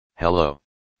Hello.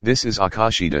 This is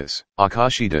Akashidas.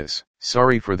 Akashidas,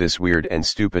 sorry for this weird and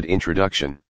stupid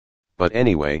introduction. But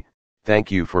anyway,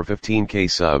 thank you for 15k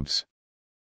subs.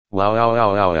 Wow wow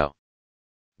wow wow wow.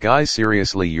 Guys,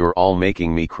 seriously, you're all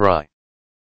making me cry.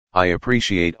 I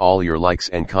appreciate all your likes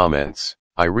and comments.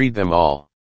 I read them all.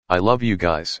 I love you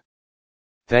guys.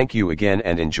 Thank you again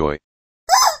and enjoy.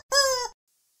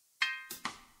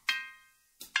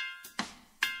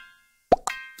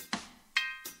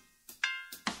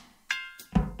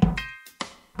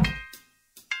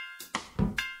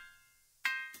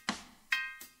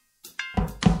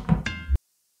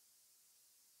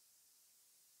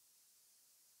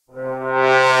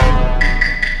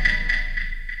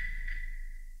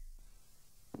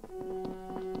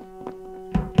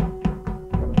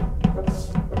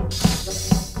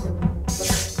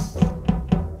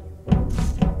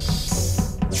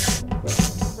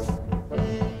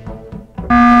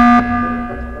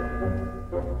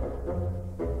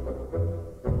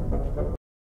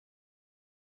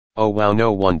 Oh wow,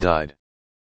 no one died.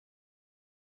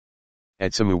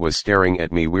 Etsumu was staring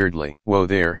at me weirdly. Whoa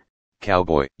there,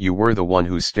 cowboy, you were the one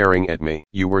who's staring at me.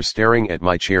 You were staring at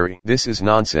my cherry. This is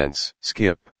nonsense.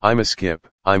 Skip, I'm a skip.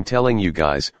 I'm telling you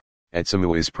guys,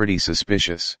 Etsumu is pretty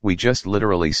suspicious. We just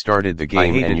literally started the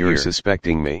game and you're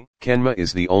suspecting me. Kenma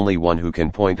is the only one who can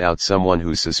point out someone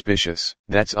who's suspicious.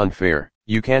 That's unfair.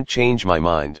 You can't change my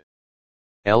mind.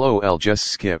 LOL, just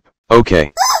skip.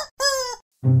 Okay.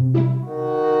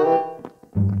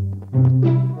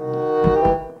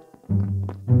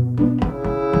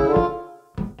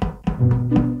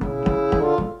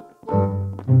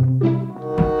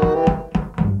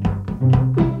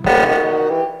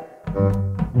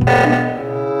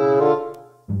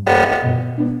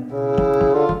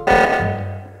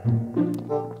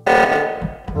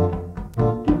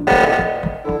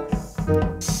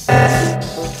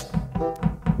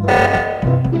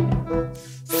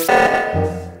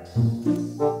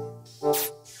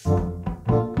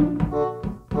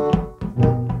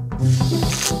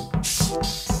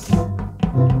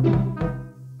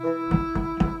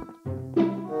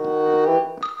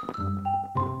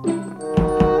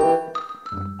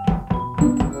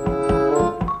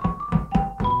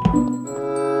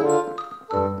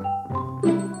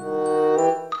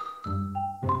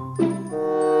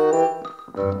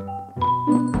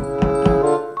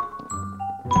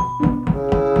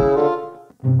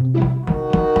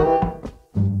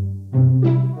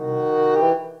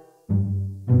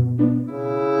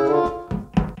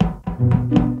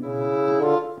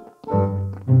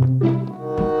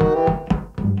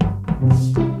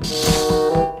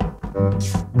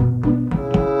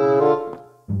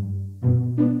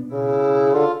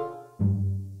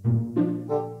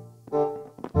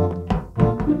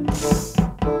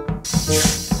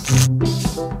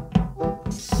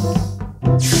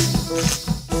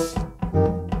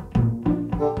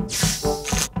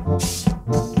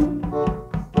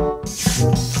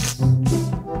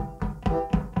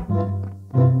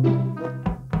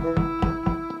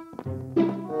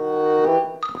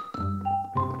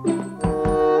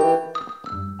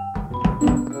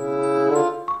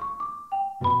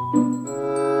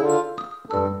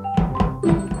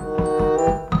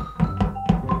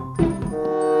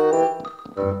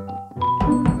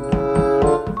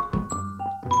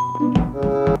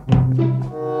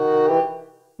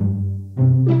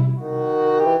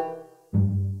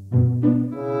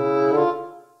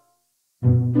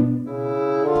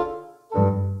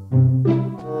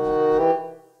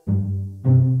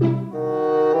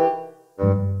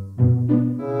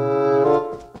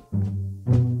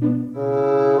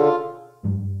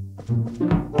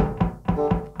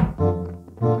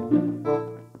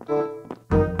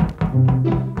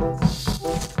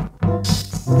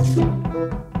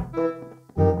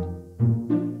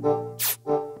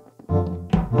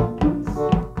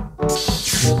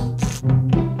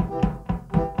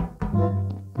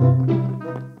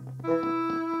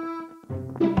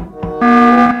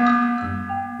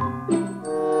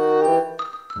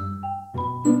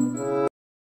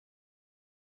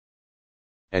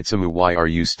 Etsumu, why are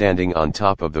you standing on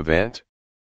top of the vent?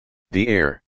 The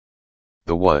air.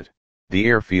 The what? The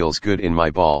air feels good in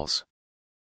my balls.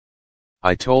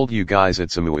 I told you guys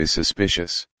Etsumu is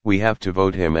suspicious. We have to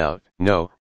vote him out.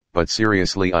 No, but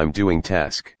seriously, I'm doing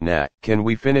task. Nah, can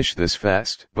we finish this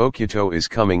fast? Bokuto is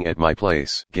coming at my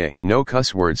place. Gay. No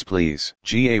cuss words please.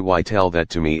 Gay, tell that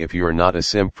to me if you're not a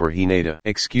simp for Hinata.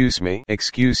 Excuse me?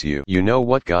 Excuse you. You know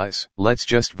what guys? Let's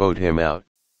just vote him out.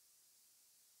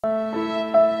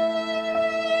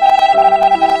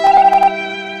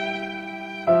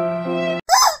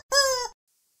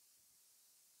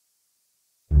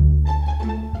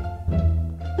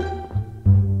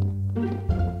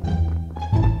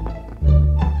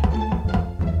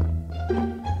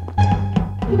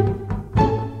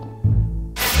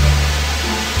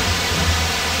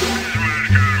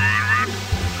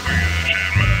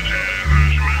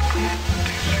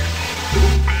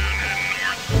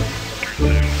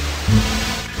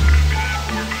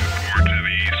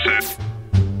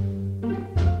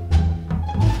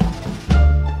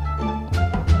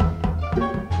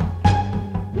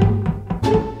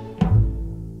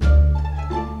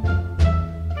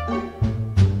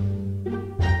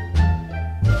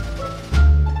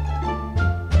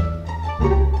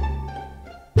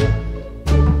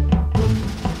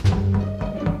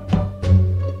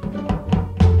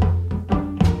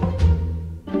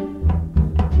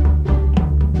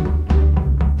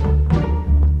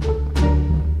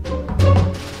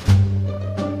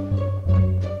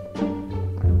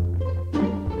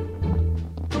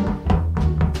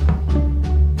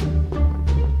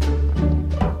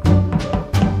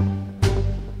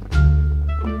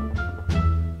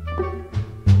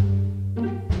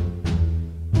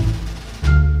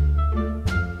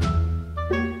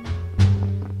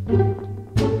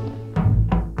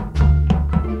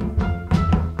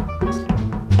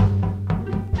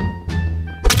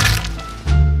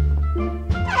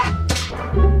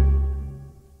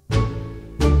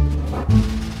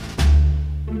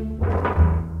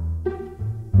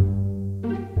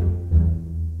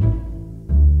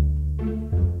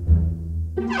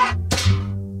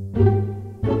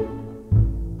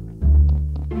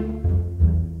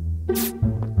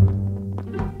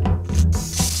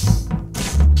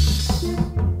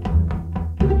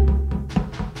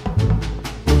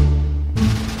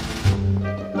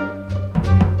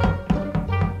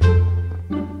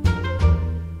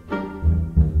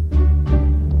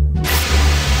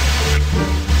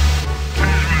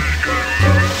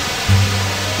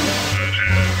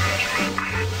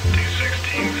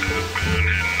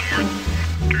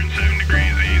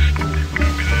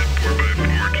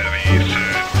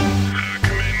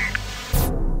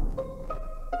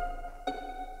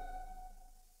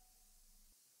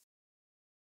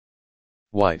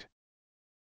 White.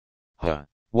 Huh,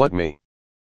 what me?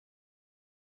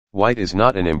 White is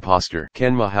not an imposter.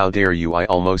 Kenma, how dare you, I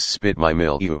almost spit my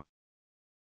milk. You.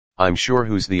 I'm sure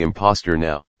who's the imposter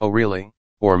now. Oh really?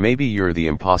 Or maybe you're the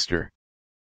imposter.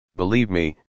 Believe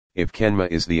me, if Kenma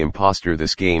is the imposter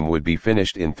this game would be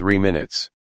finished in 3 minutes.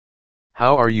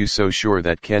 How are you so sure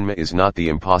that Kenma is not the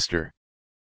imposter?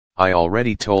 I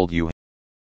already told you.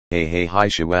 Hey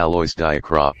Haikyuu alloys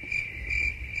diacrop.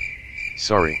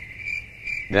 Sorry.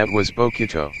 That was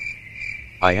Bokito.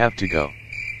 I have to go.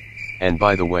 And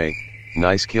by the way,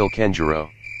 nice kill Kenjiro.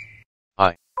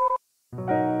 I.